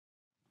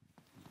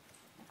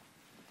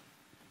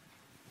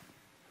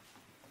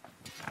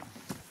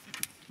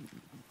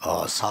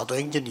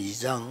사도행전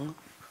 2장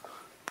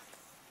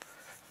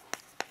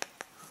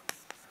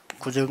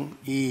 9장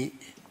이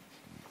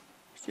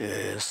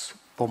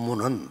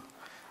본문은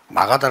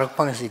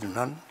마가다락방에서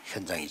일어난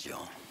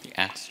현장이죠.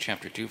 Acts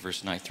chapter 2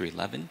 verse 9 through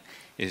 11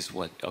 is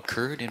what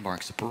occurred in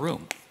Mark's upper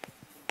room.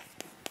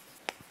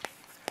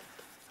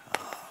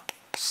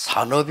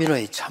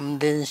 산업인의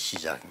참된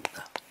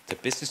시작입니다.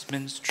 The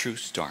businessman's true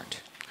start.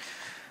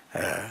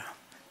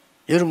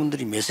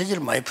 여러분들이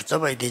메시지를 많이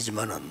붙잡아야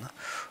되지만은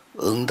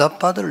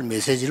응답받을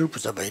메시지를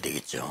붙잡아야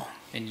되겠죠.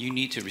 And you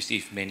need to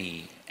receive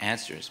many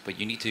answers, but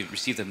you need to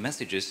receive the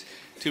messages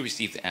to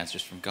receive the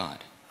answers from God.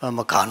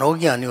 아마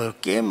간혹이 아니고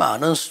꽤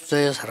많은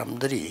숫자의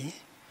사람들이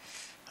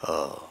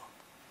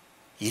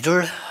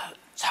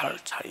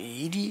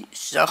일이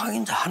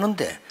시작하긴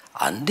하는데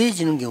안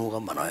되지는 경우가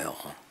많아요.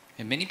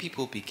 And many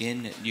people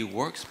begin new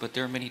works, but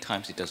there are many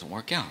times it doesn't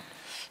work out.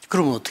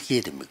 그러면 어떻게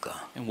해야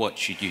됩니까? And what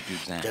should you do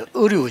then?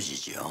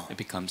 어려워지죠. It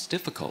becomes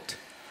difficult.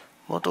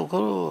 뭐 또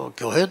그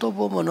교회도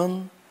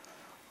보면은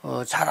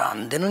잘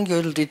안 되는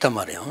교회들도 있단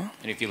말이에요.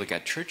 And if you look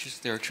at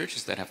churches, there are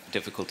churches that have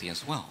difficulty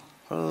as well.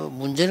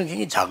 문제는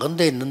굉장히 작은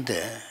데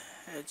있는데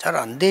잘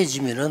안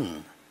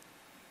되지면은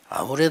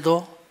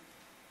아무래도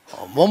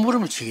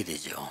몸부림을 치게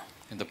되죠.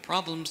 And the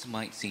problems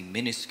might seem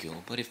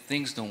minuscule, but if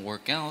things don't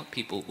work out,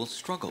 people will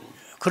struggle.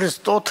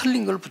 그래서 또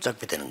틀린 걸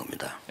붙잡게 되는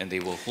겁니다. And they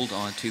will hold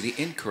on to the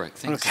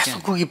incorrect things 계속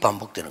again. 그게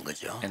반복되는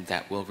거죠. And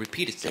that will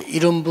repeat itself.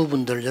 이런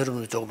부분들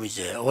여러분들 조금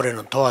이제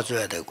올해는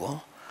도와줘야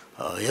되고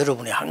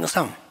여러분이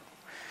항상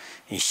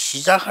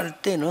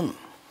시작할 때는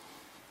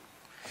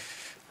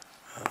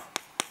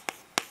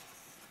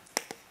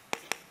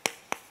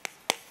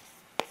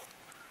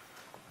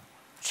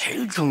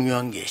제일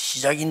중요한 게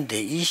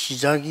시작인데 이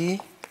시작이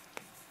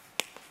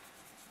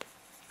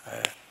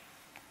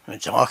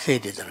정확해야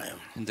되잖아요.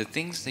 And the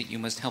things that you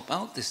must help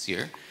out this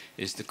year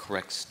is the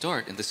correct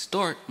start, and the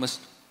start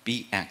must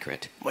be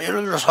accurate. 뭐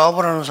예를 들어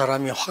사업을 하는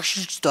사람이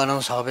확실치도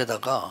않은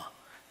사업에다가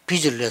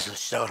빚을 내서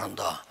시작을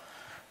한다.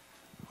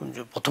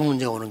 이제 보통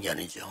문제가 오는 게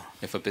아니죠.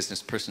 If a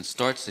business person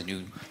starts a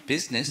new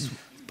business,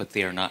 but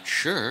they are not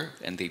sure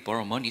and they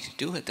borrow money to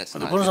do it, that's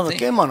not 그런 a 사람 good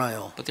꽤 thing.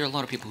 많아요. But there are a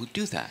lot of people who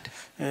do that.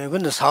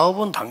 그런데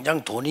사업은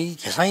당장 돈이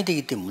계산이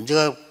되기 때문에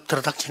문제가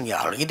들어닥치는 게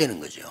알게 되는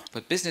거죠.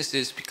 But business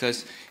is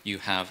because you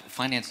have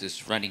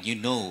finances running, you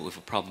know if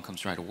a problem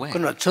comes right away.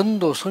 그러나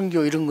전도,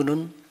 선교 이런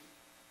거는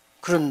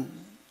그런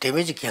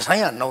데미지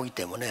계산이 안 나오기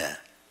때문에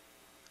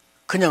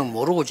그냥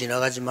모르고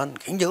지나가지만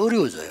굉장히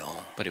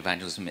어려워져요. But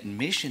evangelism and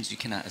missions, you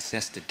cannot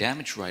assess the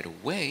damage right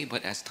away,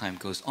 but as time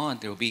goes on,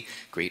 there will be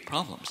great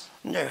problems.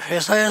 이제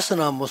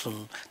회사에서나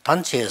무슨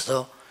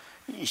단체에서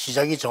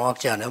시작이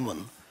정확지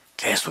않으면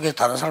계속해서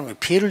다른 사람에게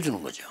피해를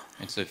주는 거죠.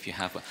 And so if you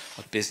have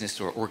a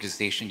business or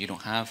organization, you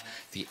don't have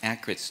the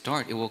accurate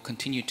start, it will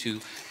continue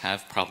to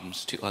have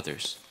problems to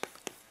others.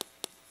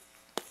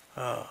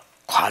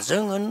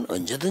 과정은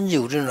언제든지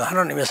우리는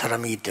하나님의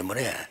사람이기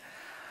때문에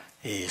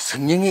이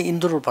성령의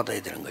인도를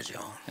받아야 되는 거죠.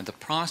 And the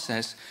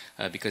process,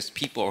 because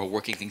people are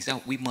working things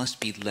out, we must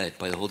be led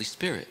by the Holy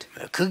Spirit.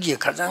 거기에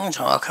가장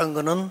정확한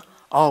거는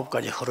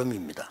 9가지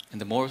흐름입니다. And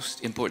the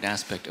most important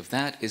aspect of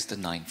that is the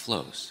 9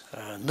 flows.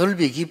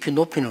 넓이, 깊이,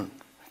 높이는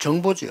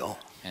정보죠.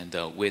 And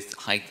with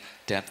height,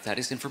 depth, that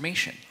is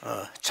information.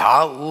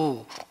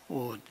 좌우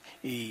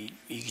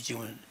이게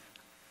지금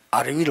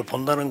아래 위를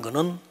본다는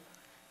거는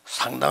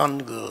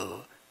상당한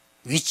그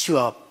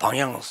위치와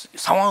방향,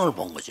 상황을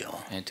본 거죠.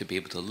 And to be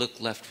able to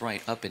look left,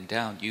 right, up and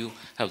down, you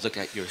have looked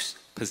at your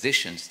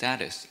position,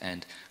 status,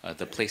 and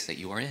the place that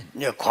you are in.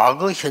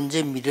 과거,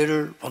 현재,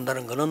 미래를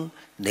본다는 거는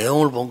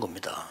내용을 본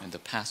겁니다. And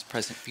the past,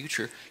 present,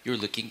 future, you're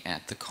looking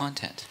at the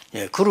content.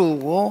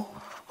 그리고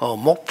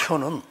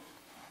목표는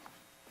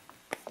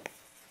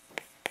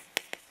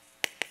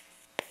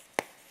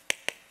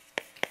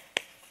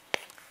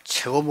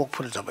최고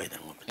목표를 잡아야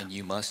되는 겁니다. And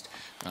you must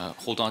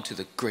hold on to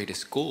the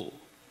greatest goal.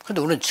 근데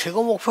우리는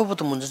최고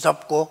목표부터 먼저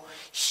잡고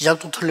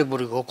시작도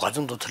틀려버리고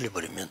과정도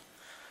틀려버리면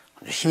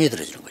힘이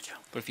들어지는 거죠.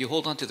 But if you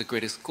hold on to the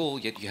greatest goal,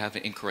 yet you have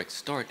an incorrect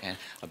start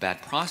and a bad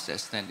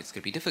process, then it's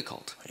going to be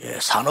difficult.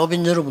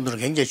 산업인 여러분들은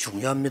굉장히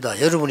중요합니다.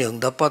 여러분이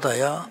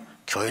응답받아야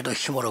교회도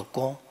힘을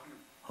얻고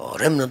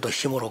렘넌트도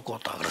힘을 얻고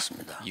다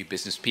그렇습니다. You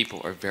business people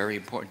are very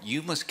important.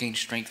 You must gain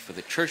strength for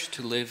the church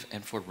to live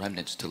and for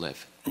remnants to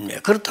live.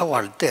 그렇다고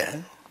할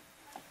때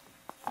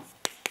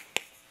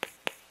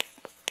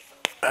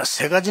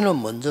세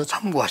가지는 먼저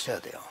참고하셔야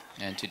돼요.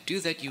 And to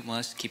do that, you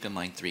must keep in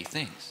mind 3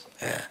 things.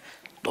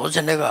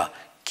 도대체 내가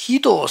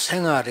기도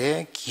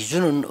생활의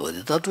기준은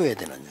어디다 둬야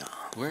되느냐?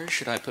 Where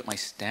should I put my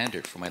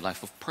standard for my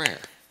life of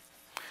prayer?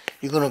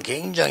 이거는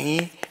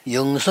굉장히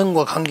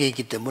영성과 관계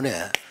있기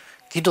때문에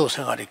기도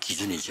생활의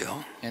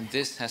기준이죠. And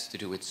this has to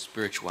do with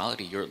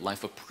spirituality. Your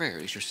life of prayer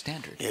is your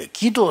standard.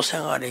 기도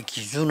생활의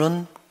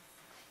기준은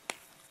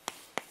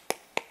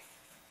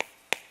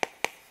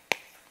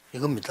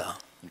이겁니다.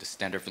 The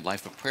standard for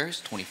life of prayer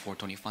is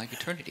 24-25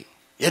 eternity.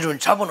 여러분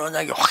잡은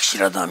언약이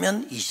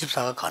확실하다면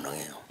 24가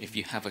가능해요. If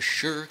you have a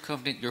sure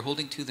covenant you're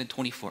holding to, then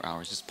 24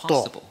 hours is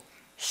possible.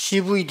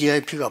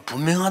 CVDIP가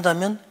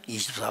분명하다면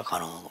 24가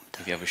가능한 겁니다.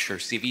 If you have a sure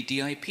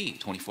CVDIP,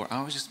 24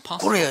 hours is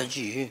possible.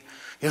 그래야지.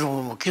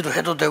 여러분 뭐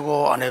기도해도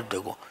되고 안 해도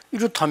되고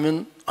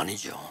이렇다면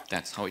아니죠.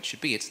 That's how it should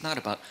be. It's not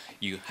about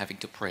you having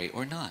to pray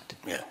or not.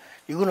 예,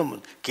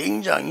 이거는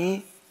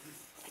굉장히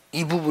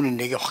이 부분이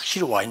내게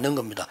확실히 와 있는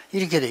겁니다.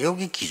 이렇게 돼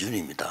여기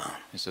기준입니다.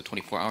 And so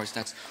 24 hours,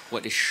 that's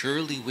what is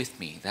surely with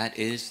me.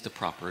 That is the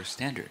proper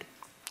standard.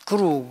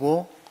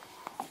 그리고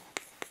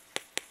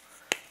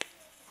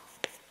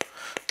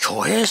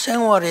교회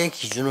생활의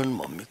기준은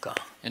뭡니까?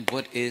 And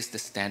what is the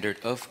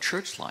standard of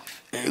church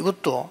life? 예,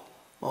 이것도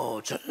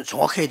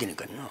정확해야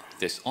되니까요.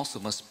 This also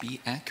must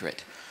be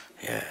accurate.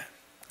 예.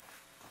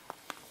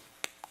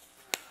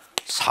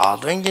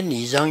 사도행전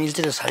 2장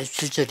 1절에서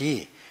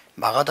 47절이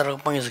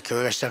마가다락방에서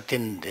교회가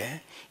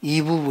시작됐는데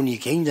이 부분이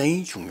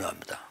굉장히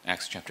중요합니다.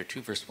 Acts chapter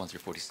 2 verse 1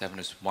 through 47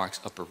 is Mark's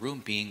upper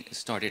room being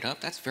started up.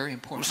 That's very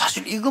important.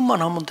 사실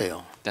이것만 하면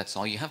돼요. That's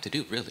all you have to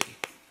do, really.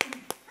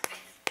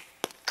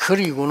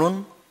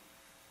 그리고는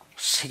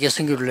세계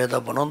선교를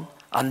내다보는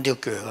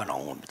안디옥 교회가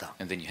나온 겁니다.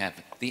 And then you have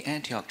the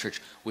Antioch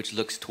church, which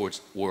looks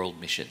towards world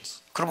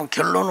missions. 그러면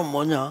결론은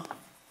뭐냐?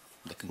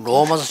 The conclusion,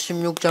 로마서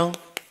 16장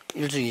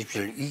 1절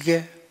 20절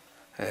이게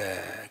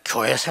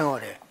교회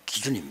생활의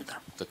기준입니다.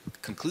 the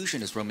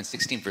conclusion is Romans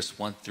 16 verse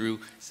 1 through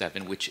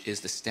 7, which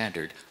is the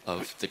standard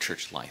of the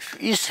church life.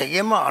 이 세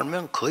개만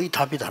알면 거의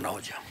답이 다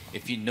나오죠.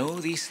 If you know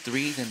these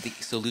three, then the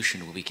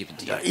solution will be given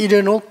to 자, you.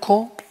 이래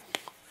놓고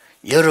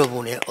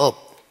여러분의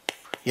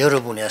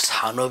여러분의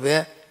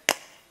산업의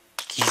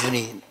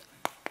기준이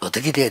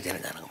어떻게 돼야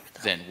되느냐는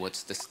겁니다. Then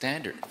what's the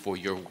standard for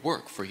your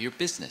work, for your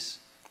business?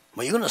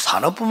 뭐 이거는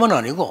산업뿐만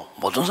아니고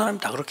모든 사람이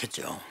다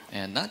그렇겠죠.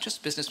 And not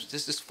just business, but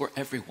this is for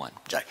everyone.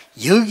 자,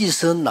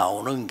 여기서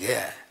나오는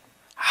게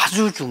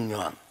아주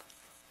중요한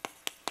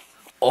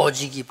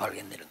오직이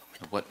발견되는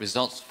겁니다. What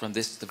results from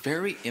this is the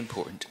very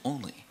important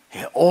only.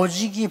 예,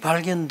 오직이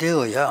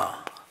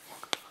발견되어야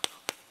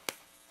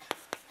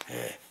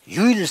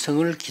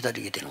유일성을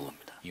기다리게 되는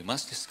겁니다. You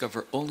must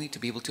discover only to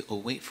be able to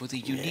await for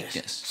the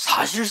uniqueness.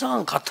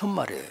 사실상은 같은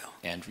말이에요.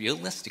 And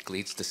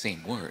realistically, it's the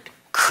same word.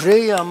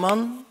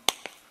 그래야만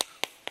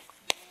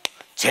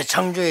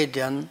재창조에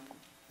대한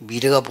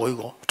미래가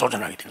보이고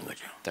도전하게 되는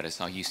거죠. That is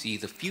how you see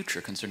the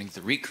future concerning the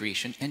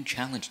recreation and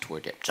challenge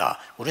toward it. 자,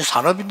 우리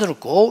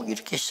산업인들은 꼭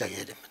이렇게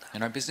시작해야 됩니다.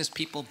 And our business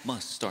people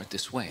must start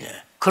this way.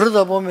 예,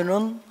 그러다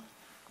보면은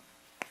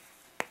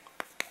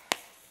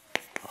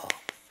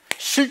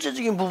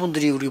실제적인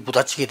부분들이 우리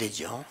부딪히게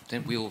되죠.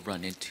 Then we will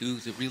run into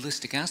the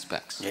realistic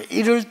aspects. 예,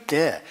 이럴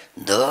때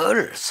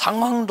늘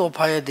상황도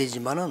봐야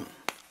되지만은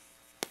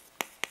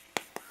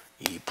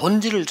이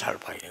본질을 잘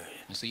봐야 해요.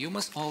 So you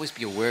must always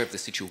be aware of the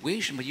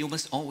situation, but you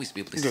must always be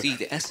able to see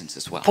the essence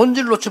as well.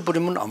 본질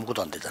놓쳐버리면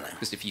아무것도 안 되잖아요.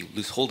 Because if you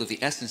lose hold of the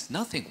essence,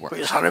 nothing works.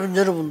 사람인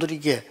여러분들이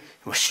이게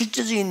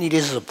실제적인 일에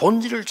있어서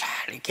본질을 잘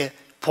이렇게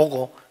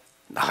보고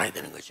나가야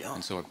되는 거죠.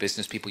 And so our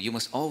business people, you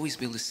must always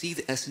be able to see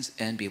the essence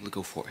and be able to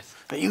go forth.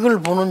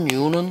 이걸 보는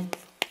이유는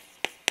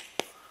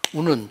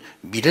우리는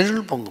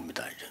미래를 본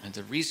겁니다. And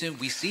the reason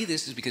we see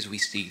this is because we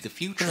see the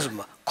future. 그래서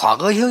뭐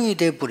과거형이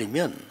돼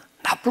버리면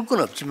나쁠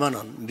건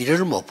없지만은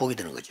미래를 못 보게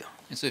되는 거죠.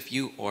 And so if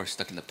you are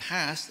stuck in the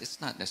past,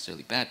 it's not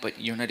necessarily bad, but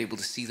you're not able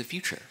to see the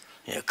future.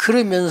 예,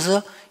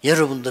 그러면서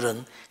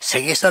여러분들은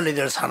세계 살려야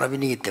될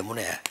산업인이기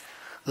때문에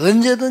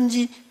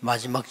언제든지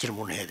마지막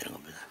질문을 해야 되는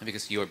겁니다. And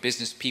because you are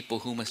business people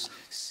who must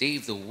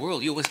save the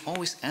world, you must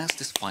always ask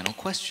this final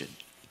question.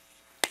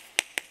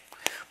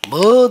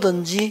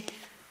 뭐든지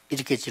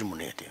이렇게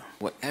질문해야 돼요.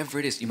 Whatever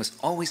it is, you must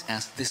always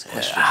ask this 예,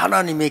 question.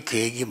 하나님의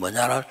계획이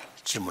뭐냐를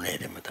질문해야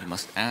됩니다. You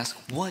must ask,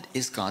 what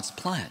is God's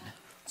plan?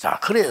 자,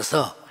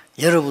 그래서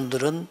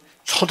여러분들은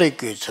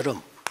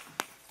초대교회처럼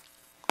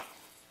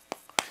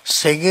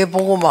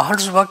세계복음화 할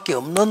수밖에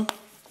없는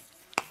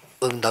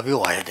응답이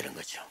와야 되는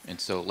거죠. And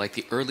so, like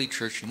the early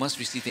church, you must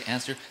receive the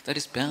answer that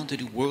is bound to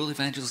do world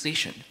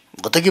evangelization.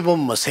 어떻게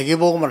보면 뭐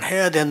세계복음을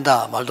해야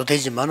된다 말도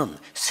되지만은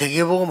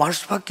세계복음 할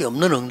수밖에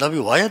없는 응답이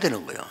와야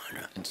되는 거예요.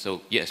 And so,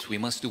 yes, we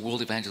must do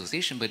world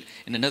evangelization, but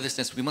in another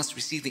sense, we must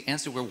receive the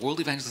answer where world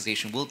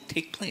evangelization will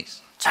take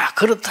place. 자,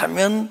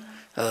 그렇다면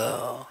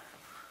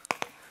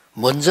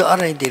먼저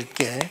알아야 될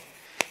게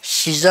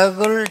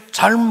시작을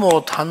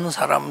잘못한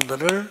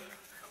사람들을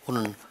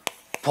우리는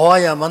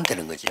보아야만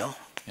되는 거죠.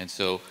 And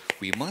so,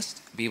 we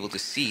must be able to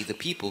see the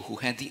people who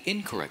had the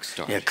incorrect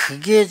start. 예,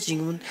 그게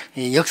지금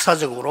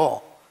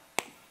역사적으로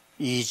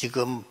이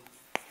지금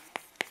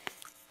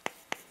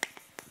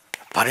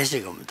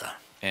바리새교입니다.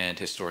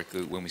 And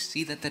historically, when we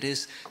see that, that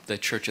is the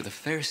church of the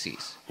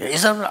Pharisees. 예, 이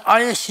사람은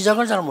아예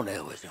시작을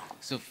잘못해요, 그죠?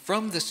 So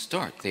from the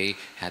start, they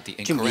had the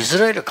지금 incorrect.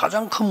 이스라엘의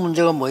가장 큰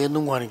문제가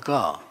뭐였는가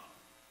하니까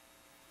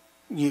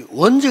이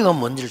원죄가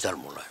뭔지를 잘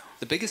몰라요.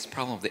 The biggest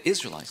problem of the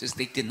Israelites is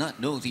they did not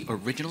know the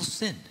original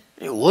sin.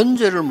 이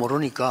원죄를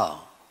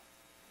모르니까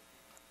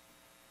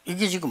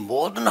이게 지금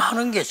모든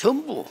하는 게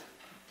전부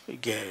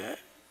이게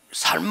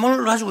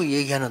삶을 가지고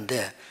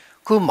얘기하는데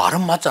그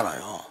말은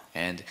맞잖아요.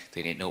 And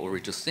they didn't know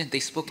original sin.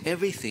 They spoke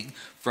everything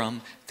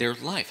from their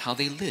life, how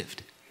they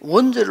lived.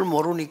 원죄를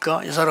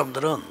모르니까 이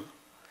사람들은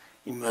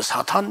뭐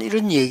사탄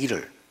이런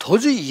얘기를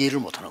도저히 이해를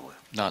못하는 거예요.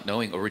 Not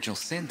knowing original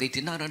sin, they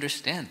did not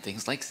understand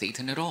things like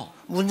Satan at all.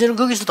 문제는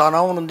거기서 다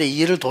나오는데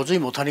이해를 도저히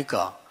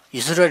못하니까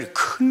이스라엘이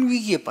큰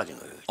위기에 빠진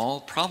거예요.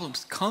 All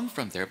problems come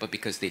from there, but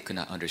because they could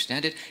not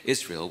understand it,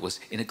 Israel was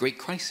in a great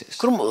crisis.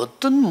 그럼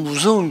어떤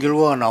무서운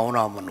결과가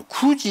나오나 하면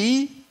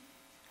굳이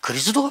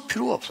그리스도가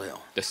필요가 없어요.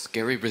 The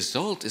scary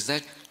result is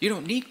that you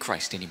don't need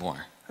Christ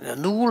anymore.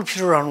 누구를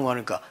필요로 하는 거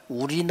하니까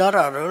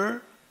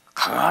우리나라를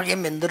강하게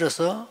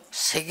만들어서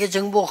세계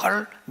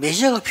정복할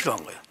메시아가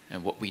필요한 거예요.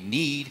 And what we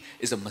need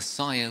is a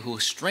Messiah who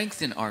will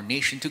strengthen our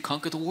nation to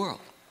conquer the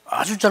world.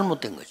 아주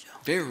잘못된 거죠.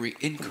 Very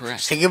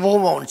incorrect.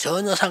 세계복음하고는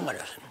전혀 상관이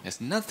없습니다. It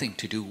has nothing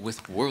to do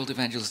with world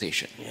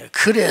evangelization.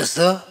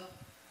 그래서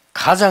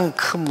가장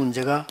큰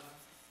문제가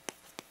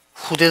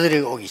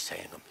후대들에게 오기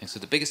시작한 겁니다. And so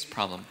the biggest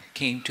problem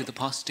came to the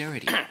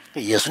posterity.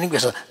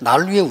 예수님께서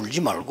날 위해 울지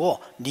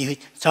말고 네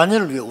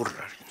자녀를 위해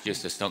울으라.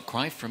 Jesus, don't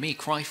cry for me,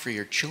 cry for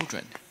your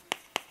children.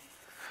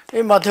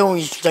 마태복음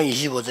 27장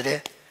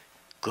 25절에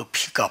그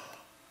피값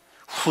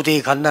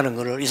후대에 간다는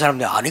것을 이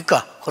사람들이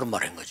아니까 그런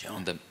말을 한 거죠.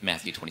 In the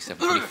Matthew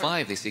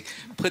 27:25, they say,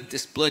 put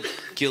this blood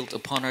guilt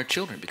upon our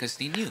children because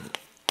they knew.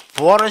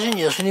 부활하신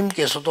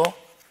예수님께서도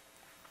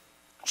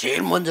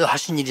제일 먼저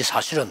하신 일이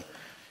사실은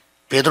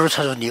베드로를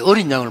찾아서 네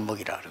어린 양을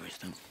먹이라 그러고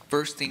있어요.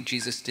 First thing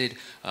Jesus did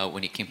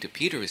when he came to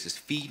Peter is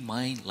to feed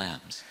my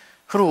lambs.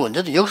 그리고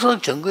언제든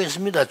역사적 증거가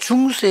있습니다.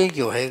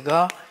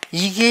 중세교회가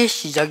이게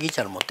시작이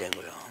잘못된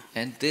거예요.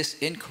 And this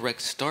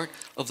incorrect start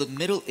of the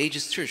Middle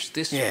Ages church,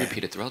 this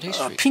repeated throughout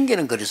history.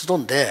 핑계는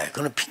그리스도인데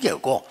그는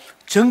핑계였고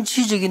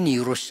정치적인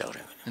이유로 시작을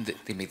해요. And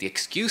they made the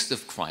excuse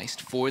of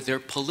Christ for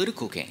their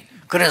political gain.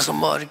 그래서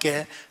뭐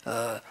이렇게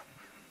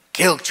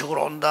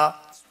개혁적으로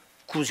온다,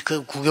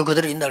 구교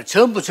그대로 있나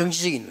전부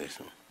정치적인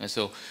이유였어요. And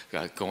so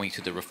going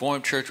to the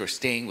Reformed church or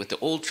staying with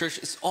the old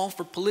church is all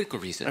for political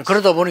reasons.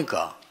 그러다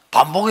보니까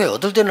반복해.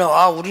 어떨 때는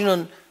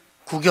우리는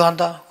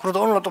구교한다. 그러다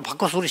어느 날 또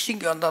바꿔서 우리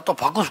신교한다. 또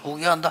바꿔서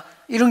구교한다.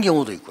 이런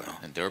경우도 있고요.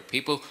 And there are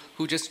people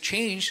who just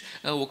change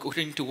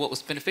according to what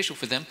was beneficial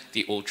for them,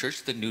 the old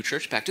church, the new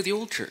church, back to the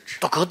old church.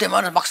 또 그것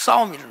때문에 막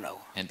싸움이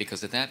일어나고. And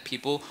because of that,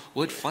 people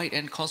would fight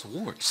and cause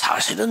wars.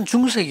 사실은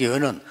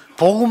중세교회는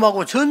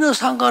복음하고 전혀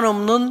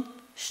상관없는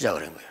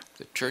시작을 한 거예요.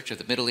 The church of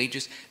the Middle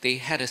Ages, they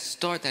had a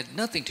start that had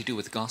nothing to do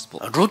with the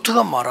gospel.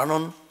 루트가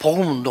말하는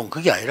복음 운동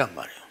그게 아니란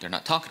말이에요. They're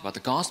not talking about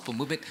the gospel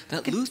movement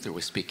that Luther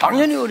was speaking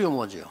당연히 of. 어려운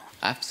거죠.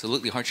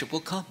 Absolutely, hardship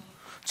will come.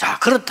 자,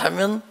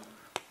 그렇다면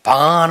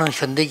방황하는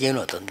현대교회는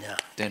어떻냐?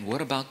 Then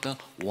what about the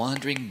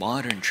wandering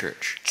modern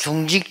church?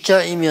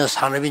 중직자이며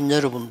산업인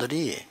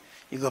여러분들이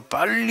이거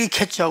빨리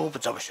캐치하고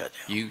붙잡으셔야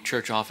돼요. You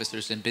church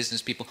officers and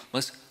business people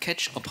must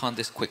catch upon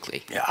this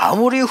quickly.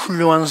 아무리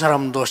훌륭한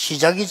사람도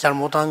시작이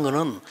잘못한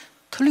거는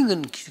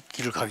틀린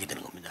길을 가게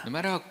되는 겁니다. No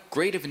matter how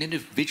great of an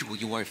individual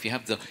you are, if you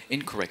have the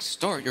incorrect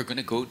start, you're going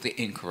to go the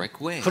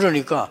incorrect way.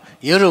 그러니까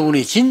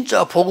여러분이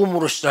진짜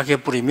복음으로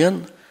시작해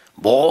버리면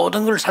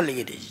모든 걸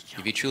살리게 되죠.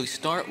 If you truly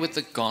start with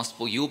the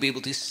gospel, you will be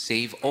able to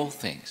save all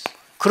things.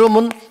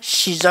 그러면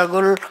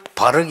시작을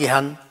바르게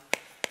한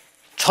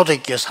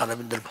초대교회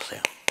산업인들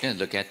보세요.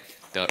 And look at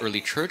the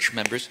early church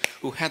members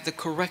who had the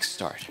correct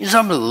start. 이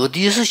사람들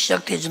어디에서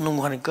시작되지는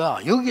하니까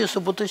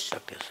여기에서부터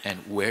시작됐어요.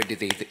 And where did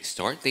they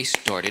start? They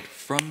started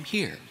from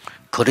here.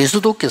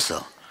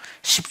 그리스도께서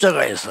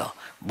십자가에서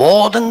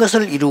모든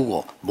것을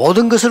이루고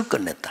모든 것을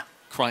끝냈다.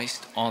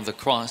 Christ on the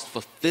cross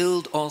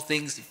fulfilled all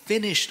things,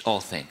 finished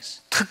all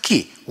things.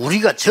 특히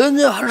우리가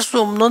전혀 할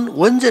수 없는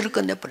원죄를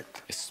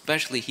끝내버렸다.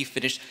 Especially he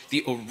finished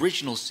the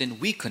original sin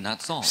we could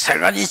not solve. 세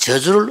가지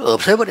저주를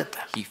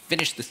없애버렸다. He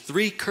finished the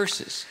three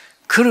curses.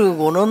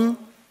 그리고는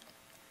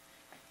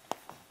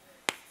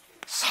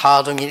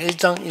사도행전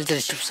 1장 1절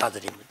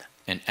 14절입니다.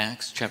 In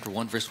Acts chapter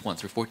 1 verse 1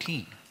 through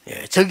 14.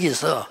 예,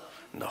 저기서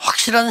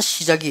확실한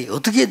시작이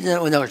어떻게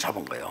언약을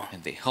잡은 거예요.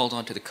 And they held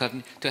on to the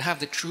covenant to have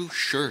the true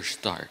sure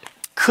start.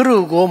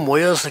 그러고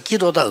모여서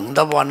기도다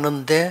응답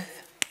왔는데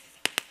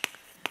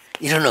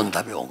이런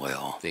응답이 온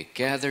거예요. They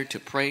gathered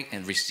to pray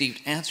and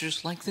received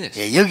answers like this.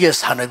 예, 여기에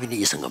산업인이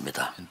있은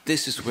겁니다. And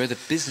this is where the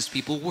business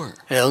people were.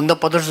 예, 응답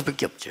받을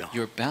수밖에 없죠.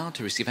 You're bound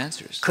to receive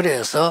answers.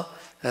 그래서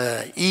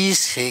이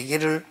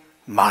세계를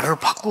말을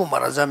바꾸고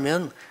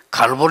말하자면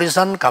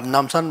갈보리산,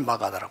 감람산,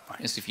 마가다라고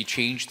말해요. As if you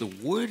change the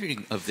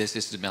wording of this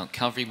is the Mount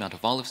Calvary, Mount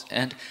of Olives,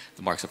 and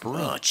the Marks of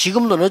Peru.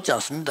 지금도 늦지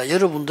않습니다.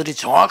 여러분들이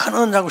정확한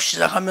언약을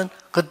시작하면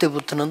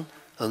그때부터는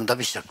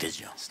응답이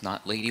시작되죠. It's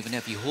not late even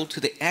if you hold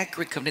to the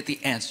accurate covenant, the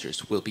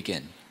answers will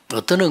begin.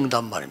 어떤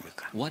응답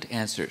말입니까? What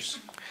answers?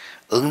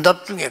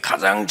 응답 중에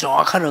가장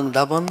정확한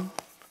응답은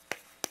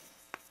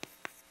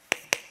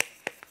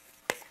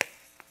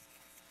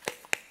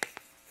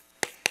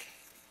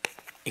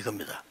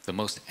이겁니다. The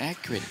most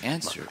accurate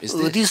answer is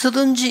this.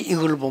 어디서든지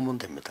이걸 보면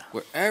됩니다.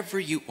 Wherever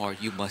you are,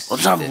 you must 어떤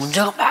see 사람 this.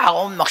 문제가 막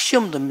오면 막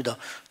시험 듭니다.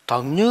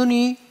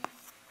 당연히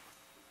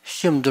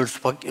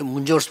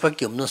문제 올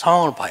수밖에 없는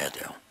상황을 봐야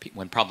돼요.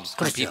 When problems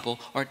come, 그렇죠. people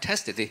are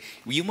tested.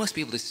 You must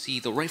be able to see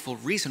the rightful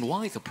reason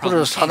why the 그래서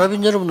problem came.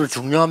 산업인 여러분들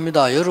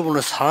중요합니다.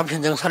 여러분은 산업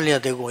현장 살려야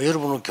되고,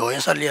 여러분은 교회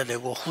살려야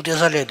되고, 후대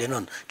살려야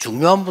되는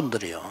중요한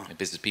분들이요. And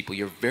business people,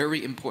 you're very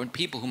important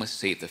people who must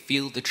save the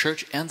field, the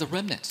church, and the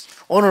remnants.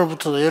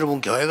 오늘부터도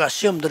여러분 교회가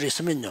시험들이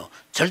있으면요,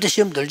 절대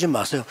시험 들지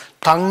마세요.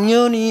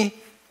 당연히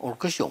올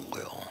것이 온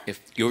거예요.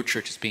 If your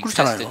church is being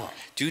그렇잖아요. tested,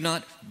 do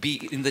not be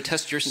in the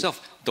test yourself.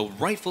 The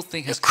rightful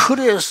thing has come.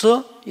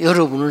 그래서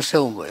여러분을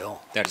세운 거예요.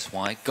 That is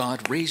why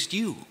God raised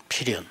you,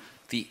 필연.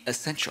 the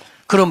essential.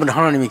 그러면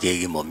하나님의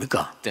계획이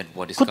뭡니까? Then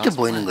what is 그때 God's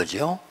보이는 plan?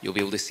 거죠. You'll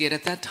be able to see it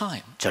at that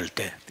time.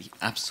 절대. The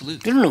absolute.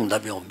 이런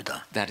응답이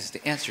옵니다. That is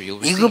the answer you'll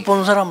이거 receive.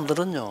 본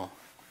사람들은요,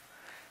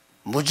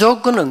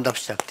 무조건 응답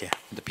시작돼.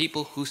 The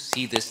people who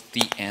see this,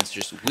 the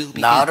answers will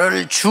begin.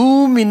 나를 주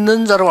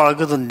믿는 자로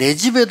알거든 내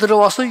집에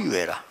들어와서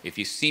유해라. If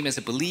you see me as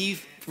a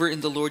believer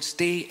in the Lord,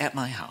 stay at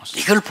my house.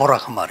 이걸 보라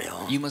그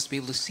말이에요. You must be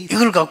able to see that.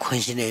 이걸 갖고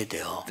헌신해야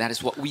돼요. That is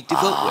what we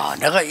devote 아,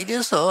 with. 내가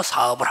이래서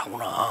사업을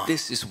하구나.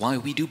 This is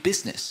why we do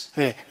business.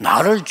 왜?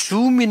 나를 주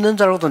믿는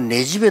자로도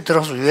내 집에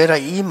들어서 유해라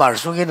이 말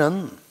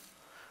속에는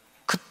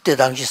그때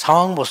당시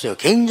상황 보세요.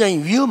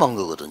 굉장히 위험한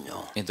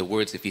거거든요. In the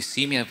words, if you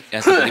see me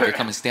as a believer,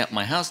 come and stay at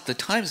my house, the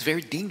time is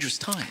very dangerous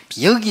times.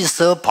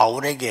 여기서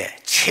바울에게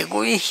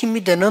최고의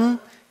힘이 되는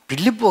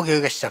빌립보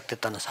교회가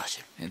시작됐다는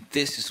사실. And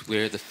this is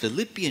where the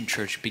Philippian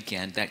church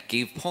began that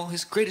gave Paul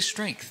his greatest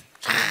strength.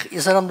 자, 이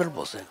사람들을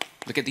보세요.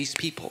 Look at these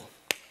people.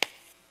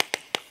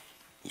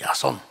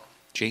 야손,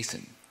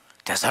 Jason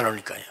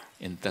데살로니가요.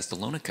 in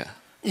Thessalonica.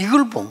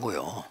 이걸 본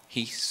거요.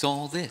 He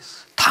saw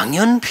this.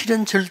 당연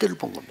필연 절대를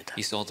본 겁니다.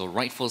 He saw the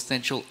rightful,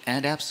 essential,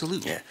 and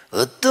absolute. 예,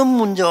 어떤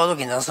문제 와도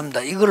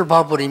괜찮습니다. 이걸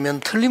봐버리면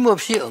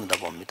틀림없이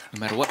응답 옵니다.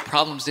 No matter what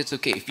problems, it's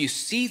okay. If you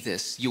see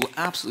this, you will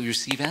absolutely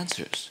receive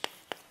answers.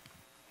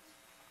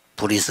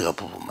 브리스가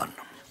부부 만남.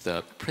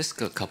 The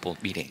Prisca couple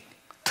meeting,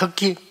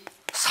 특히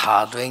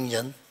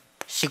사도행전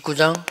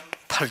 19장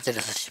 8절에서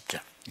 10절.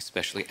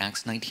 especially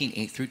Acts 19,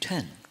 8 through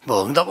 10.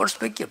 뭐 응답 올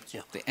수밖에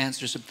없죠. The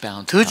answers are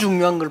bound to 더 come.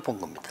 중요한 걸 본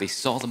겁니다. They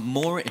saw the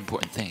more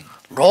important thing.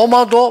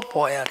 로마도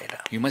보아야 하리라.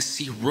 You must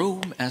see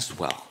Rome as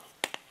well.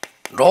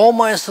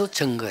 로마에서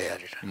증거해야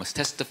하리라. You must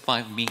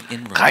testify of me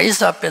in Rome.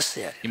 가이사 앞에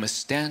서야 하리라. You must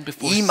stand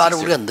before 이 말은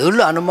우리가 Caesar.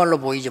 늘 아는 말로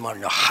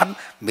보이지만요,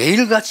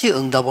 매일같이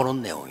응답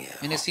오는 내용이에요.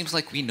 And it seems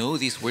like we know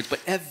these words, but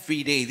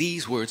every day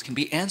these words can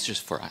be answers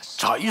for us.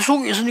 자, 이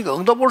속에 있으니까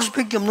응답 올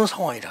수밖에 없는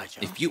상황이라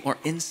하죠. If you are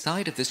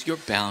inside of this, you're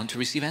bound to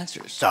receive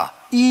answers. 자,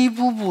 이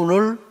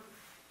부분을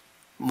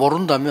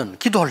모른다면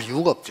기도할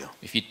이유가 없죠.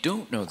 If you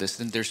don't know this,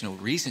 then there's no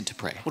reason to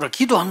pray. 우리가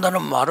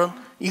기도한다는 말은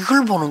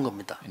이걸 보는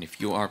겁니다. And if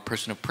you are a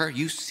person of prayer,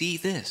 you see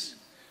this.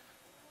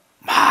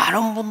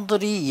 많은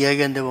분들이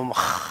이야기하는데 보면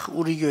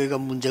우리 교회가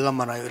문제가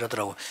많아요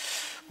이러더라고요.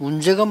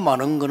 문제가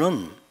많은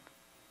거는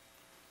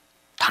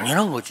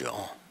당연한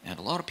거죠. And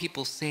a lot of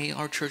people say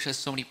our church has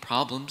so many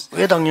problems.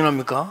 왜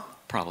당연합니까?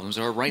 Problems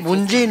are rightful.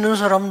 문제 있는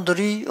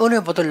사람들이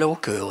은혜 받으려고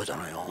교회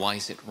오잖아요. Why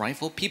is it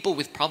rightful? People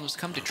with problems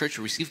come to church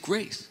to receive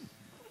grace.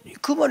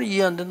 그 말이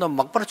이해 안 된다면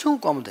막바로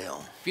천국 가면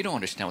돼요. If you don't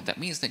understand what that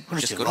means, then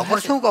그렇지. just go to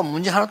막바로 heaven. 천국 가면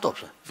문제 하나도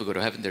없어요. If we go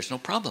to heaven, there's no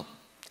problem.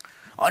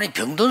 아니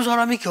병든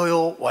사람이 교회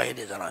와야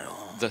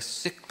되잖아요. The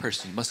sick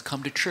person must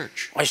come to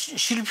church. 아니,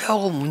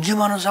 실패하고 문제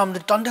많은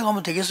사람들이 딴 데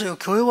가면 되겠어요?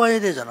 교회 와야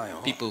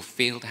되잖아요. People who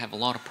fail to have a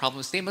lot of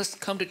problems, they must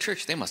come to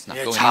church. They must not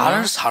예, go 잘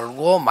anywhere.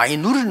 살고 많이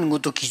누리는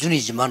것도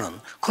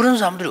기준이지만은 그런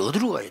사람들이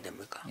어디로 가야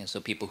됩니까? And so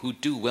people who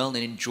do well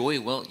and enjoy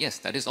well, yes,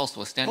 that is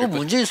also a 그 standard. But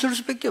문제 있을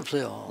수밖에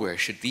없어요. where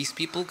should these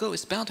people go?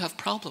 It's bound to have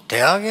problems.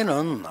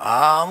 대학에는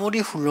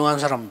아무리 훌륭한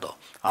사람도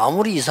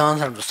아무리 이상한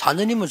사람도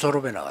 4년이면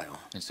졸업해 나가요.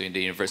 And so in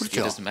the university,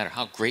 그렇죠. it doesn't matter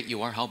how great you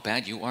are, how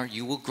bad you are,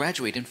 you will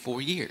graduate in 4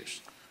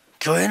 years.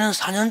 교회는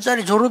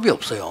 4년짜리 졸업이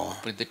없어요.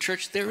 But in the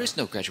church, there is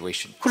no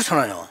graduation.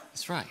 그렇잖아요.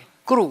 That's right.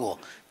 그리고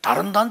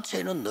다른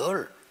단체는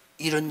늘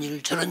이런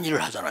일 저런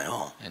일을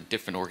하잖아요. And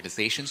different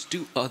organizations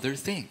do other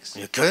things.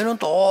 교회는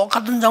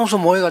똑같은 장소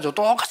모여가지고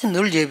똑같이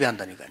늘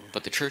예배한다니까요.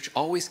 But the church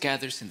always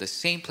gathers in the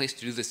same place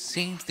to do the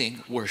same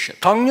thing, worship.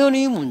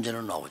 당연히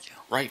문제는 나오죠.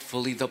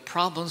 Rightfully, the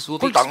problems will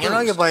be 그걸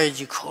당연하게 exposed.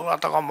 봐야지. 그걸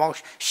갖다가 막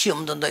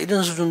시험 든다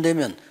이런 수준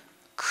되면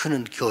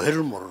그는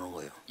교회를 모르는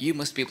거예요. You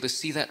must be able to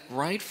see that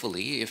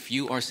rightfully. If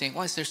you are saying,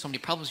 why is there so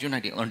many problems? You're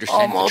not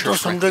understanding 뭐 the 어떤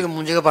church 성도에게 rightly.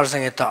 문제가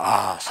발생했다.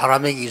 아,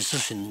 사람에게 있을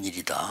수 있는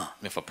일이다.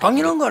 If a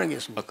당연한 거 problem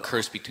아니겠습니까?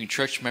 occurs between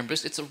church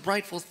members, it's a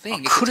rightful thing.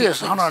 It can take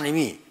그래서 place.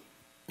 하나님이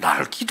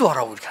나를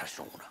기도하라고 이렇게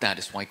하시는구나.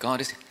 That is why God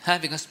is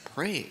having us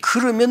pray.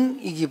 그러면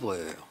이게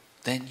보여요.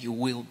 Then you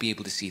will be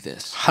able to see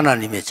this.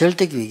 하나님의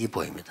절대 계획이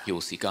보입니다. You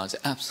will see God's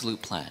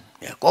absolute plan.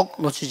 꼭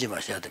놓치지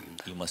마셔야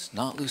됩니다. You must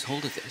not lose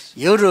hold of this.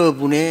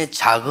 여러분의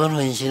작은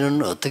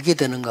헌신은 어떻게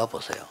되는가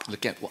보세요.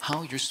 Look at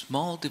how your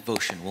small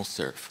devotion will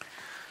serve.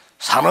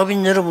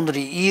 산업인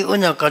여러분들이 이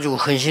언약 가지고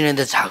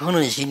헌신했는데 작은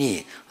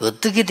헌신이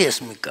어떻게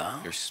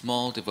됐습니까? Your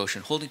small devotion,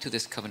 holding to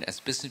this covenant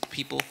as business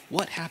people,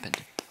 what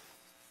happened?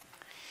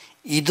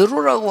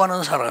 이드로라고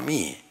하는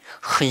사람이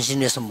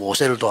헌신해서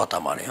모세를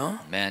도왔단 말이에요.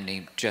 A man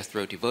named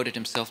Jethro devoted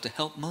himself to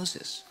help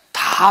Moses.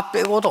 다 다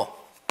빼고도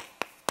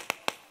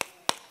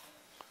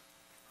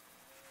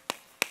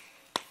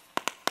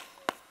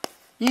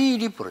이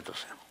일이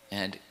벌어졌어요.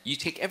 And you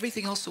take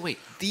everything else away.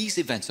 These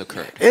events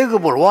occurred.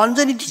 애굽을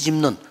완전히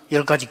뒤집는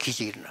 10가지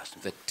기적이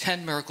일어났습니다. The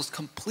 10 miracles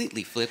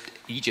completely flipped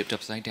Egypt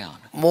upside down.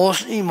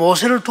 이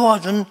모세를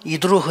도와준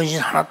이드로 헌신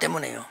하나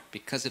때문에요.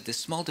 Because of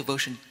this small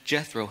devotion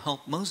Jethro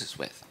helped Moses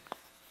with.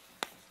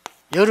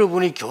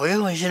 여러분이 교회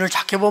헌신을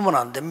작게 보면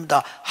안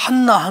됩니다.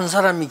 한나 한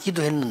사람이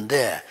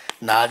기도했는데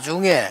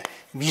나중에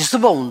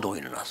미스바 운동이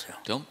일어났어요.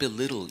 Don't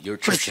belittle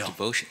your church 그렇죠.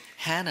 devotion.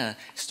 Hannah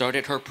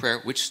started her prayer,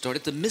 which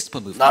started the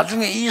Mizpah movement.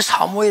 나중에 이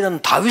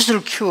사무엘은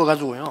다윗을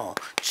키워가지고요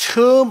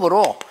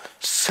처음으로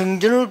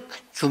성전을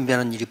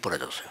준비하는 일이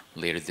벌어졌어요.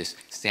 Later, this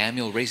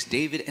Samuel raised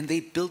David, and they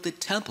built the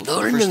temple.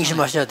 늘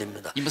명심하셔야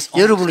됩니다. You must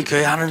always 여러분이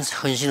교회 하는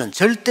헌신은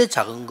절대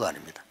작은 거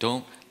아닙니다.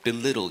 Don't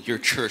belittle your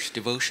church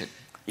devotion.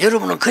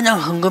 여러분은 그냥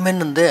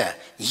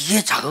헌금했는데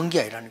이게 작은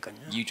게 아니라니까요.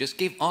 You just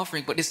gave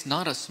offering, but it's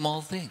not a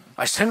small thing.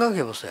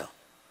 생각해 보세요.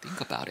 Think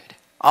about it.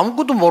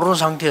 아무것도 모르는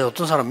상태에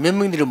어떤 사람 몇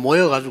명들이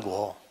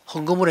모여가지고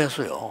헌금을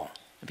했어요.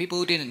 People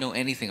who didn't know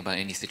anything about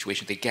any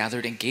situation, they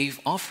gathered and gave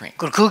offering.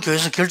 그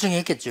교회에서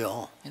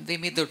결정했겠죠. And they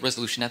made the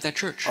resolution at that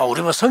church.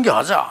 우리만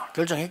선교하자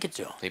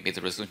결정했겠죠. They made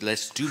the resolution,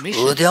 let's do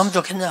missions. 어디 하면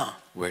좋겠냐?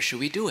 Where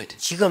should we do it?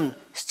 지금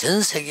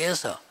전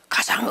세계에서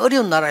가장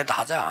어려운 나라에다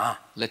하자.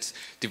 Let's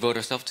devote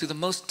ourselves to the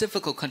most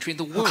difficult country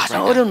in the world 가장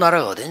right now. 어려운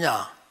나라가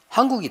어디냐?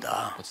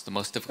 한국이다. What's the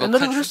most difficult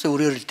옛날에 country? 그랬어요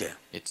우리 어릴 때.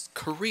 It's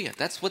Korea.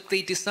 That's what they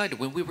decided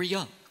when we were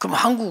young. 그럼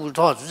한국을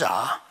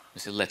도와주자.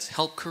 They said, let's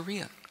help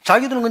Korea.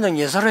 자기들은 그냥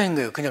예사로 한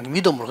거예요. 그냥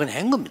믿음으로 그냥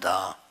한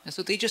겁니다. And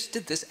so they just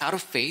did this out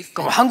of faith.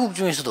 그럼 한국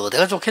중에서도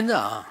어디가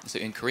좋겠냐? So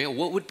in Korea,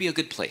 what would be a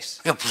good place?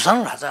 그냥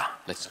부산을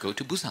하자. Let's go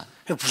to Busan.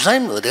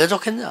 부산이면 어디가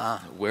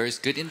좋겠냐? Where is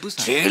good in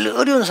Busan? 제일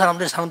어려운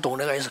사람들이 사는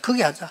동네가 있어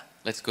거기 하자.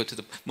 Let's go to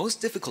the most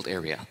difficult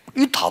area.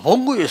 이 다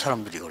본 거예요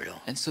사람들이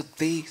이걸요. And so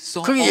they saw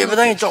그게 all of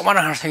예배당이 this.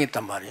 조그마한 하나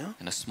생겼단 말이에요.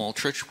 And a small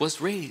church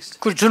was raised.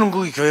 그래서 저는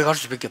거기 교회 갈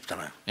수밖에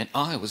없잖아요. And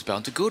I was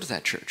bound to go to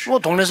that church.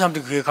 뭐 동네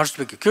사람들이 교회 갈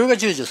수밖에 교회가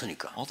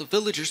지어졌으니까. All the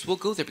villagers will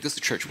go there because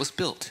the church was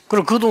built.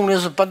 그리고 그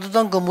동네에서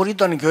반듯한 건물이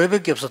있다는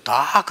교회밖에 없어.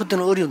 다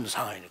그때는 어려운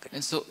상황이니까.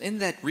 And so in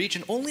that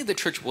region, only the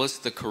church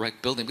was the correct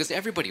building because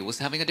everybody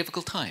was having a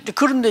difficult time.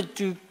 그런데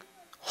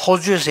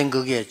호주에서 한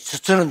그게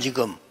저는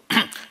지금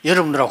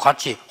여러분들하고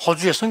같이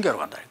호주에 선교하러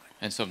간다니까요.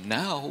 And so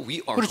now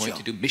we are 그렇죠. going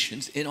to do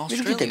missions in 이렇게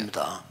Australia.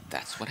 됩니다.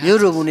 That's what happens.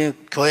 여러분의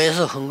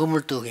교회에서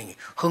헌금을 뜨게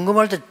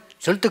헌금할 때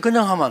절대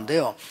그냥 하면 안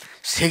돼요.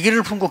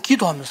 세계를 품고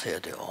기도하면서 해야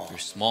돼요.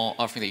 Your small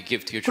offering that you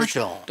give to your church,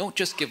 그렇죠. don't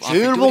just give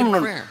제일 offering, do it in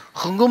보면 prayer.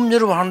 헌금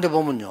여러분 하는데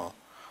보면요.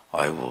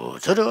 아이고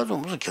저래가지고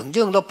무슨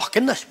경제응답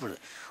받겠나 싶어요.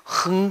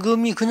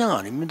 헌금이 그냥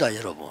아닙니다,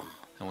 여러분.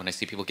 And when I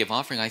see people give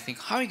offering, I think,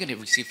 how are you going to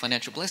receive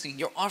financial blessing?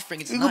 Your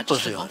offering is 이것 not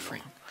just an 보세요.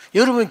 offering.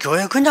 여러분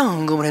교회 그냥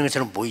헌금을 하는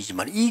것처럼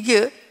보이지만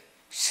이게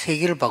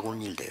세계를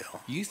바꾸는 일이에요.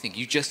 You think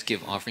you just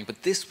give offering,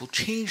 but this will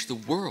change the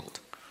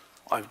world.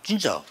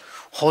 진짜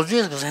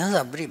호주에서 그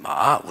사람들이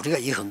막 우리가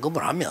이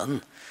헌금을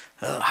하면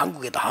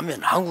한국에다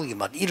하면 한국이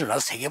막 일어나서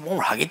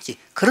세계복음을 하겠지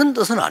그런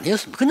뜻은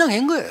아니었습니다. 그냥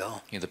한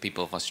거예요. You know, the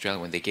people of Australia,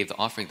 when they gave the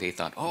offering, they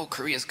thought, oh,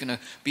 Korea is going to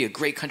be a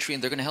great country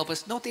and they're going to help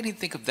us. No, they didn't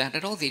think of that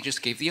at all. They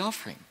just gave the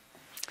offering.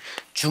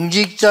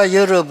 중직자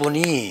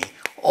여러분이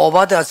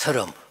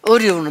오바댜처럼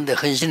어려우는데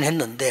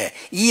헌신했는데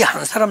이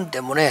한 사람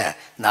때문에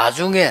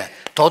나중에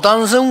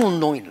도단성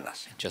운동이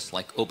일어났어요. Just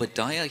like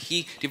Obadiah,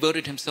 he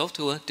devoted himself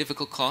to a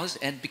difficult cause,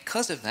 and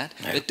because of that,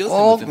 the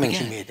꼭 Dothan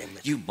movement 명심해야 began.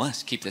 됩니다. You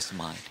must keep this in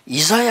mind.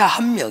 이사야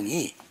한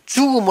명이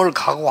죽음을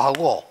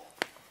각오하고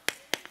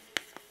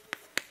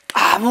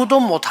아무도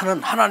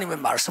못하는 하나님의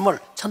말씀을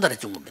전달해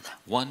준 겁니다.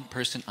 One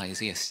person,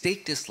 Isaiah,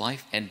 staked his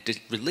life and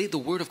relayed the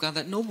word of God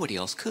that nobody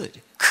else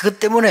could. 그것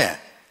때문에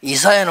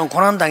이사야는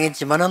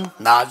고난당했지만은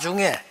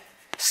나중에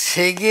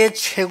세계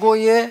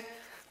최고의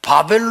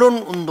바벨론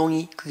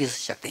운동이 거기서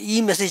시작돼.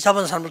 이 메시지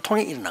잡은 사람들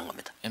통해 일어난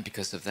겁니다. And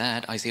because of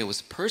that, Isaiah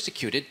was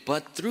persecuted,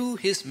 but through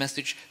his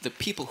message, the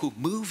people who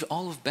moved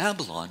all of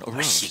Babylon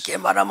arose. 쉽게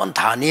말하면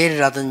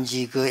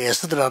다니엘이라든지 그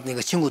에스더라든지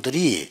그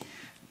친구들이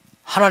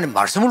하나님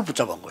말씀을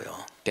붙잡은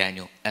거예요.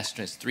 Daniel,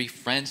 Esther, and his three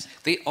friends,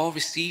 they all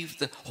received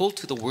the hold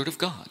to the word of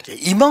God.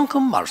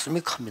 이만큼 말씀이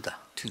큽니다.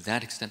 To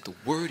that extent, the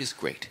word is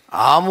great.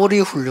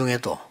 아무리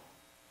훌륭해도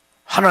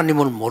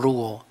하나님을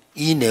모르고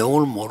이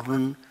내용을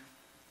모르는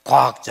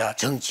과학자,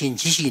 정치인,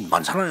 지식인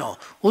많잖아요.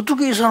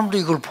 어떻게 이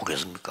사람들이 이걸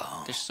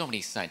보겠습니까? There's so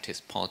many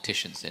scientists,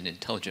 politicians, and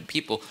intelligent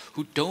people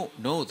who don't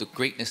know the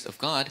greatness of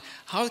God.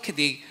 How can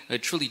they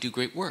truly do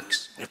great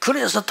works?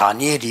 그래서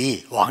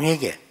다니엘이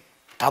왕에게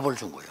답을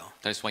준 거예요.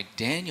 That is why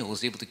Daniel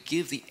was able to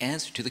give the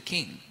answer to the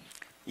king.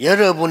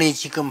 여러분이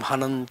지금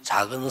하는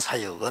작은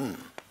사역은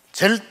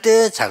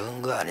절대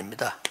작은 거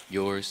아닙니다.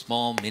 Your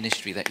small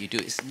ministry that you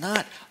do is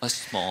not a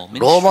small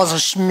ministry. 로마서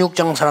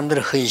 16장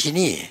사람들의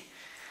헌신이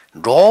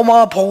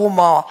로마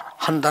복음화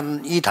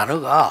한다는 이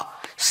단어가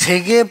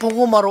세계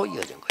복음화로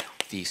이어진 거예요.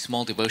 The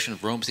small devotion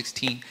of Rome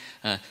 16,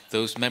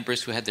 those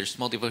members who had their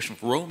small devotion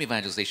of Rome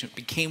evangelization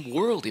became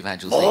world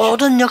evangelization.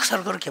 모든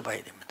역사를 그렇게 봐야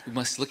됩니다. We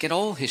must look at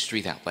all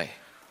history that way.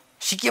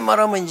 쉽게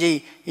말하면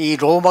이제 이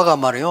로마가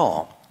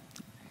말이요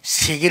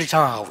세계를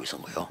장악하고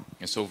있었던 거예요.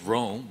 And so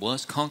Rome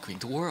was conquering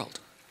the world.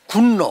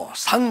 군로,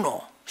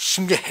 상로,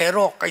 심지어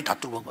해로까지 다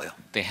뚫은 거예요.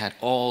 They had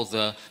all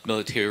the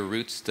military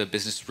routes, the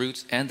business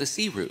routes, and the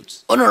sea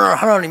routes. 어느 날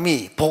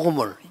하나님이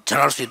복음을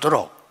전할 수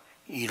있도록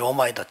이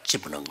로마에다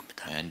집어넣은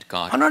겁니다. And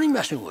God 하나님이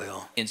하신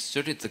거예요.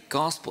 inserted the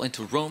gospel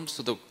into Rome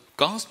so the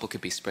gospel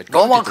could be spread.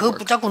 로마 그거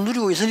붙잡고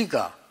누리고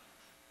있으니까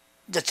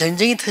이제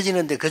전쟁이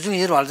터지는데 그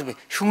중에 여러분 알다시피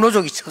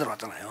흉노족이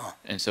쳐들어왔잖아요.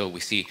 And so we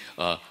see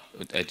a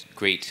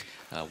great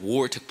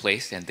war took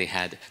place, and they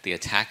had the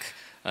attack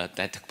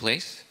that took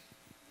place.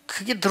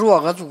 그게 들어와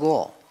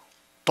가지고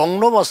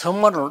동로마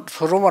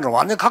서로마를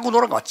완전 갖고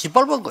돌아가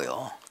짓밟은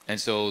거예요.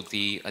 And so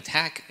the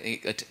attack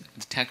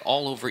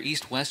all over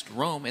East West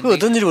Rome. And 그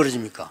어떤 일이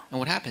벌어집니까?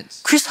 what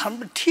happens? 그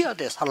사람들 튀어야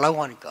돼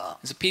살라고 하니까.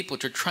 The people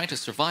trying to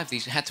survive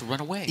these had to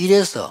run away.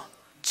 이래서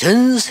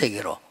전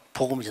세계로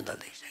복음이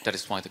전달되기 시작해요. That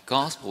is why the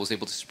gospel was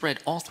able to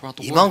spread all throughout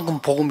the world.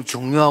 이만큼 복음이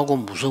중요하고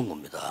무서운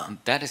겁니다.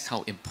 And that is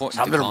how important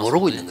the 사람들은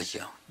모르고 gospel 있는 is.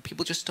 거죠.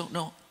 People just don't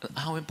know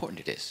how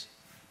important it is.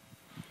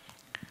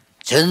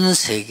 전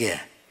세계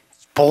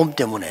복음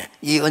때문에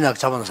이 언약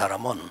잡은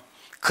사람은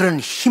그런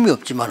힘이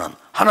없지만은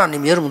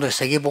하나님 여러분들의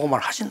세계 복음을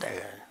하신다.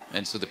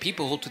 And so the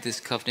people hold to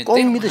this covenant. 꼭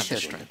They don't have 믿으셔야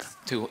the strength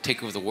됩니다. to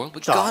take over the world,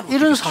 but 자, God will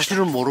이런 give you the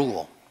사실을 strength.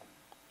 모르고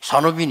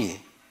산업인이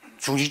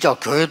중직자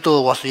교회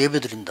또 와서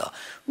예배드린다.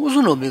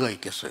 무슨 의미가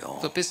있겠어요?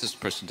 The business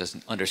person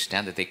doesn't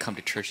understand that they come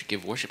to church to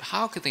give worship.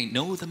 How could they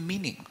know the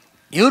meaning?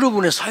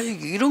 여러분의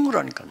사역이 이런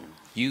거라니까요.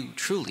 You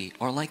truly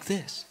are like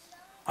this.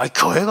 아니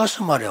교회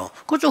가서 말이요.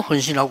 그거 좀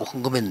헌신하고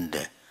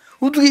헌금했는데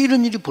어떻게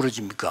이런 일이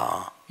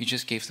벌어집니까? You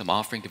just gave some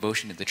offering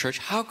devotion in the church.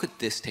 How could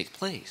this take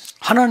place?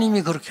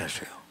 하나님이 그렇게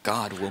하셔요.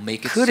 God will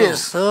make it so.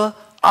 그래서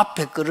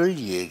앞에 거를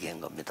얘기한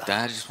겁니다.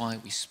 That is why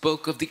we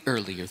spoke of the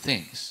earlier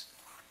things.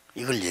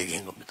 이걸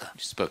얘기한 겁니다.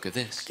 We spoke of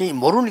this.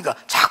 모르니까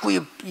자꾸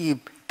이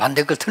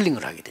반대 걸 틀린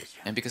걸 하게 되죠.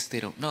 And because they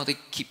don't know, they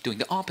keep doing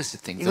the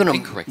opposite things. 이거는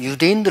Incorrect.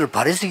 유대인들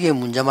바리새교의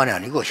문제만이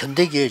아니고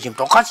현대교회 지금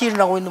똑같이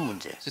일어나고 있는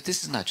문제. So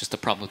this is not just a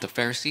problem with the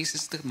Pharisees;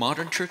 it's the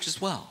modern church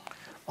as well.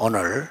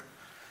 오늘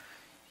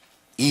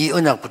이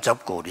언약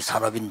붙잡고 우리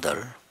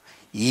산업인들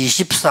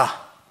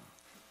 24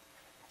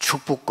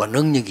 축복과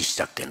능력이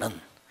시작되는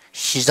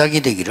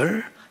시작이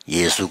되기를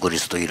예수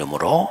그리스도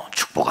이름으로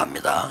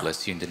축복합니다.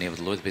 Bless you in the name of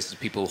the Lord. The business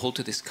people who hold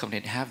to this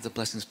covenant have the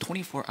blessings.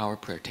 24-hour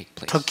prayer take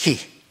place. 특히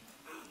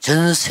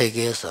전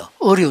세계에서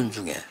어려운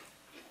중에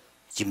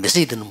지금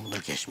메시지 듣는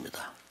분들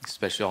계십니다.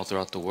 Especially all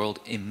throughout the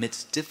world,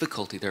 amidst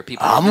difficulty, there are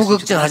people. 아무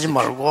걱정하지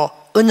말고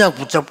언약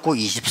붙잡고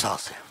 24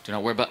 하세요. Do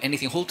not worry about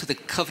anything. Hold to the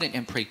covenant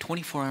and pray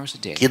 24 hours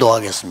a day.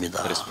 기도하겠습니다.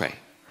 Let us pray.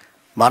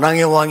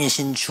 만왕의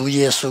왕이신 주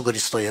예수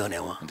그리스도의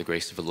은혜와 And the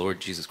grace of the Lord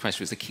Jesus Christ,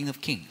 who is the King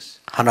of Kings,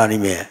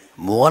 하나님의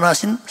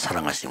무한하신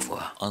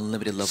사랑하심과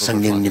unlimited love of our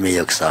성령님의 Father,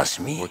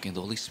 역사하심이 working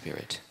the Holy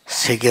Spirit,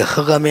 세계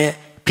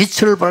흑암의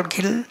빛을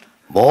밝힐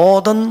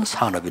모든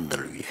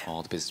산업인들을 위해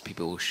all the business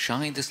people who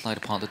shine this light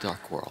upon the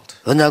dark world.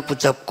 언약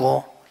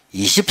붙잡고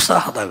 24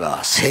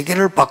 하다가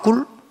세계를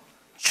바꿀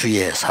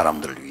주의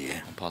사람들을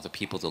위해 Upon the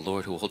people, the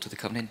Lord who hold to the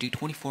covenant, do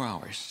 24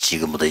 hours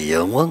지금부터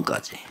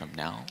영원까지 from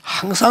now,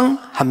 항상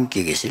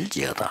함께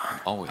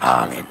계실지어다. always,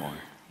 아멘. forevermore.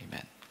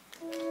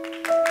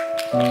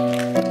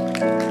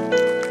 Amen.